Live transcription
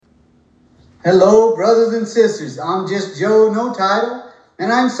Hello, brothers and sisters. I'm just Joe, no title,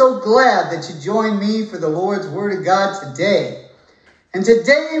 and I'm so glad that you joined me for the Lord's Word of God today. And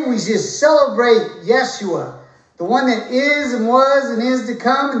today we just celebrate Yeshua, the one that is and was and is to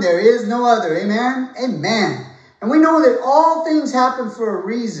come, and there is no other. Amen? Amen. And we know that all things happen for a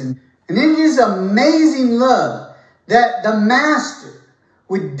reason. And in His amazing love, that the Master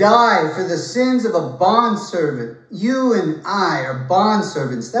would die for the sins of a bondservant. You and I are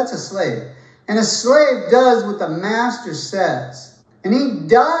bondservants. That's a slave. And a slave does what the master says. And He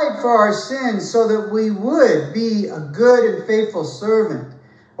died for our sins so that we would be a good and faithful servant,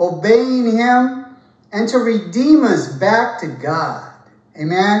 obeying Him and to redeem us back to God.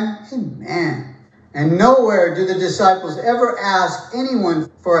 Amen? Amen. And nowhere do the disciples ever ask anyone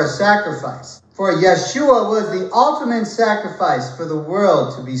for a sacrifice. For Yeshua was the ultimate sacrifice for the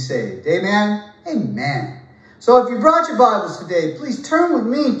world to be saved. Amen? Amen. So if you brought your Bibles today, please turn with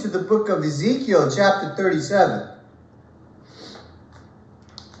me to the book of Ezekiel, chapter 37.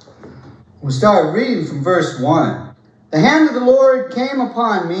 We'll start reading from verse 1. The hand of the Lord came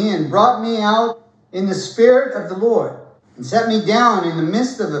upon me and brought me out in the spirit of the Lord, and set me down in the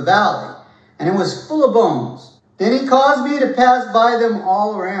midst of a valley, and it was full of bones. Then He caused me to pass by them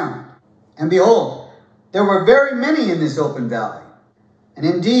all around. And behold, there were very many in this open valley, and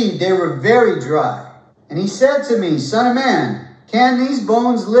indeed they were very dry. And He said to me, Son of man, can these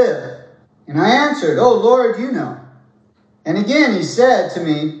bones live? And I answered, O Lord, you know. And again He said to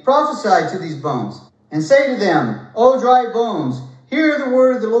me, prophesy to these bones, and say to them, O dry bones, hear the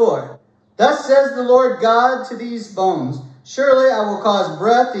word of the Lord. Thus says the Lord God to these bones, surely I will cause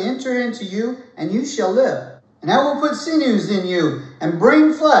breath to enter into you, and you shall live. And I will put sinews in you, and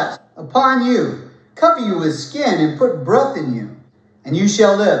bring flesh upon you, cover you with skin, and put breath in you, and you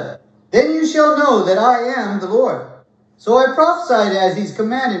shall live. Then you shall know that I am the Lord. So I prophesied as He's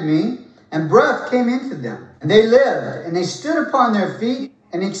commanded me, and breath came into them. And they lived, and they stood upon their feet,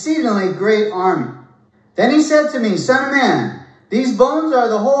 an exceedingly great army. Then He said to me, Son of man, these bones are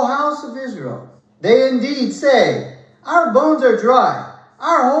the whole house of Israel. They indeed say, our bones are dry,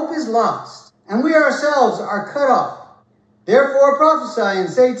 our hope is lost, and we ourselves are cut off. Therefore prophesy and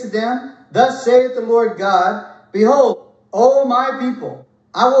say to them, Thus saith the Lord God, Behold, O my people,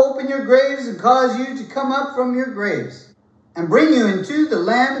 I will open your graves and cause you to come up from your graves, and bring you into the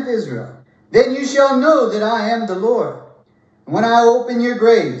land of Israel. Then you shall know that I am the Lord. And when I open your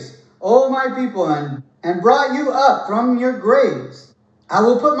graves, O my people, and brought you up from your graves, I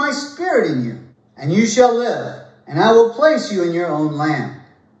will put my spirit in you, and you shall live, and I will place you in your own land.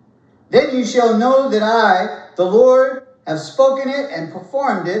 Then you shall know that I, the Lord, have spoken it and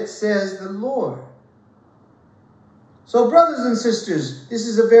performed it, says the Lord. So, brothers and sisters, this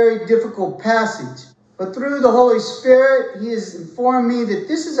is a very difficult passage. But through the Holy Spirit, He has informed me that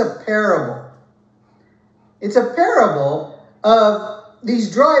this is a parable. It's a parable of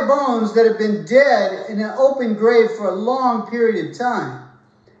these dry bones that have been dead in an open grave for a long period of time.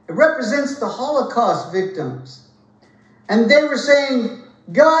 It represents the Holocaust victims. And they were saying,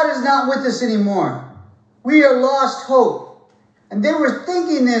 God is not with us anymore. We are lost hope. And they were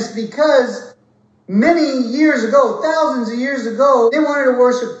thinking this because many years ago, thousands of years ago, they wanted to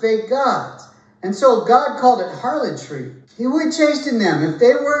worship fake gods. And so God called it harlotry. He would chasten them. If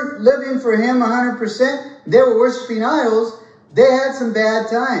they weren't living for Him 100%, they were worshiping idols, they had some bad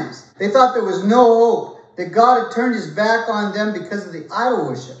times. They thought there was no hope, that God had turned His back on them because of the idol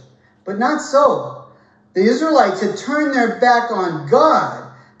worship. But not so. The Israelites had turned their back on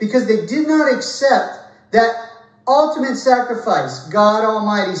God because they did not accept that ultimate sacrifice God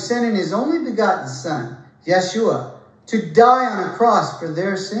Almighty sent in His only begotten Son, Yeshua, to die on a cross for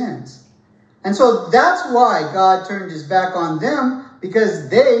their sins. And so that's why God turned His back on them, because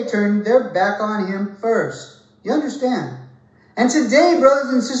they turned their back on Him first. You understand? And today,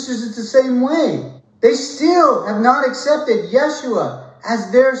 brothers and sisters, it's the same way. They still have not accepted Yeshua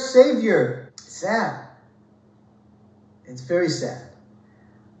as their Savior. It's sad. It's very sad.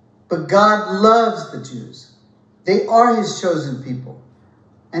 But God loves the Jews. They are His chosen people.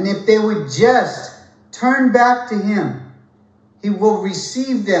 And if they would just turn back to Him, He will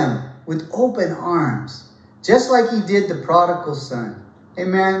receive them with open arms, just like He did the prodigal son.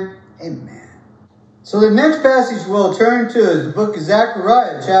 Amen? Amen. So the next passage we'll turn to is the book of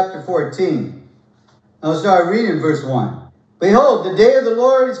Zechariah, chapter 14. I'll start reading verse 1. Behold, the day of the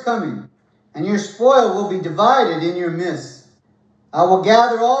Lord is coming, and your spoil will be divided in your midst. I will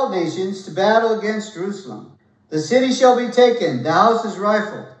gather all nations to battle against Jerusalem. The city shall be taken, the houses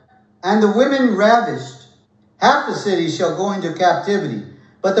rifled, and the women ravished. Half the city shall go into captivity,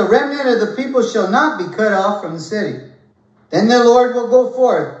 but the remnant of the people shall not be cut off from the city. Then the Lord will go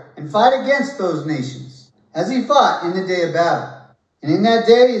forth and fight against those nations, as he fought in the day of battle. And in that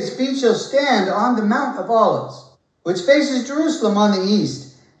day his feet shall stand on the Mount of Olives, which faces Jerusalem on the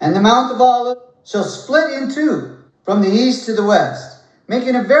east. And the Mount of Olives shall split in two from the east to the west,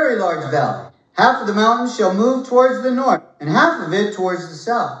 making a very large valley. Half of the mountain shall move towards the north, and half of it towards the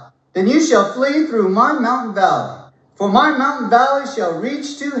south. Then you shall flee through my mountain valley, for my mountain valley shall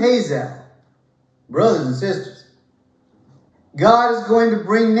reach to Hazel. Brothers and sisters, God is going to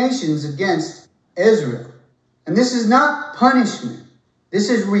bring nations against Israel. And this is not punishment. This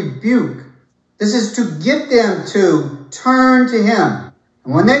is rebuke. This is to get them to turn to him.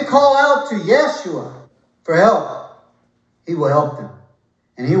 And when they call out to Yeshua for help, he will help them.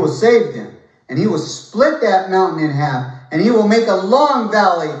 And he will save them. And he will split that mountain in half. And he will make a long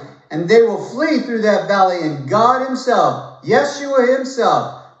valley. And they will flee through that valley. And God himself, Yeshua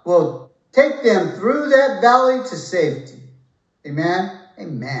himself, will take them through that valley to safety. Amen?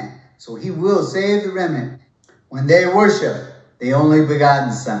 Amen. So he will save the remnant when they worship the only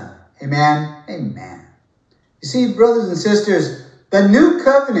begotten Son. Amen? Amen. You see, brothers and sisters, the new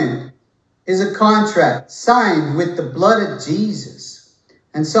covenant is a contract signed with the blood of Jesus.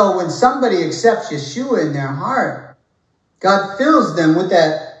 And so when somebody accepts Yeshua in their heart, God fills them with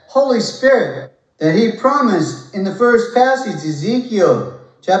that Holy Spirit that he promised in the first passage, Ezekiel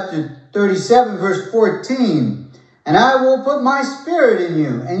chapter 37, verse 14. And I will put my spirit in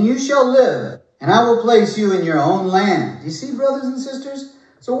you, and you shall live, and I will place you in your own land. You see, brothers and sisters?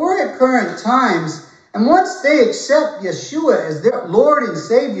 So we're at current times, and once they accept Yeshua as their Lord and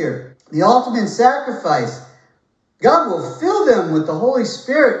Savior, the ultimate sacrifice, God will fill them with the Holy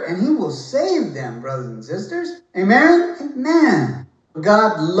Spirit, and he will save them, brothers and sisters. Amen? Amen.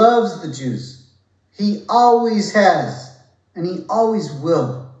 God loves the Jews. He always has, and he always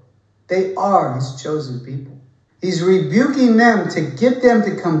will. They are his chosen people. He's rebuking them to get them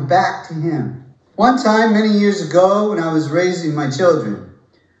to come back to him. One time, many years ago, when I was raising my children,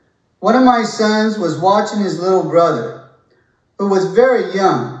 one of my sons was watching his little brother, who was very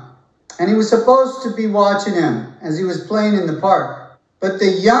young, and he was supposed to be watching him as he was playing in the park. But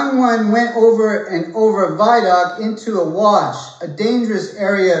the young one went over a viaduct into a wash, a dangerous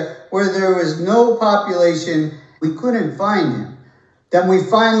area where there was no population. We couldn't find him. Then we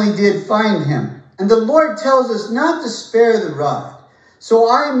finally did find him. And the Lord tells us not to spare the rod. So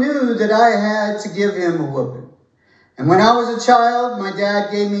I knew that I had to give him a whooping. And when I was a child, my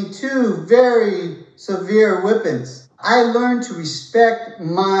dad gave me 2 very severe whippings. I learned to respect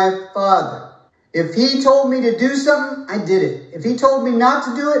my father. If he told me to do something, I did it. If he told me not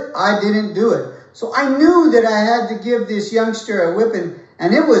to do it, I didn't do it. So I knew that I had to give this youngster a whipping,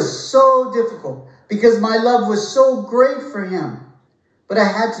 and it was so difficult because my love was so great for him. But I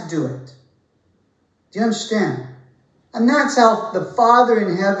had to do it. Do you understand? And that's how the Father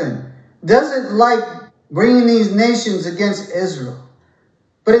in heaven doesn't like bringing these nations against Israel.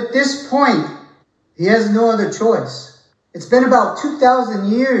 But at this point, he has no other choice. It's been about 2,000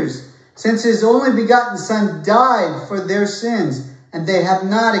 years since his only begotten Son died for their sins, and they have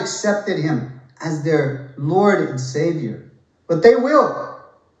not accepted him as their Lord and Savior. But they will,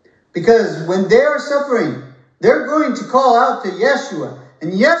 because when they are suffering, they're going to call out to Yeshua,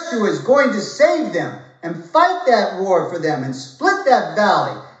 and Yeshua is going to save them and fight that war for them and split that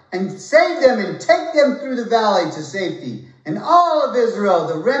valley and save them and take them through the valley to safety. And all of Israel,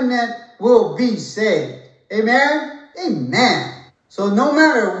 the remnant, will be saved. Amen? Amen. So no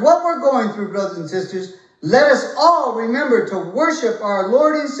matter what we're going through, brothers and sisters, let us all remember to worship our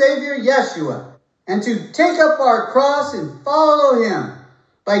Lord and Savior, Yeshua, and to take up our cross and follow him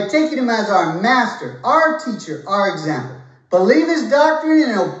by taking him as our master, our teacher, our example. Believe his doctrine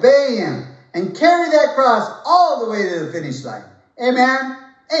and obey him, and carry that cross all the way to the finish line. Amen?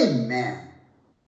 Amen.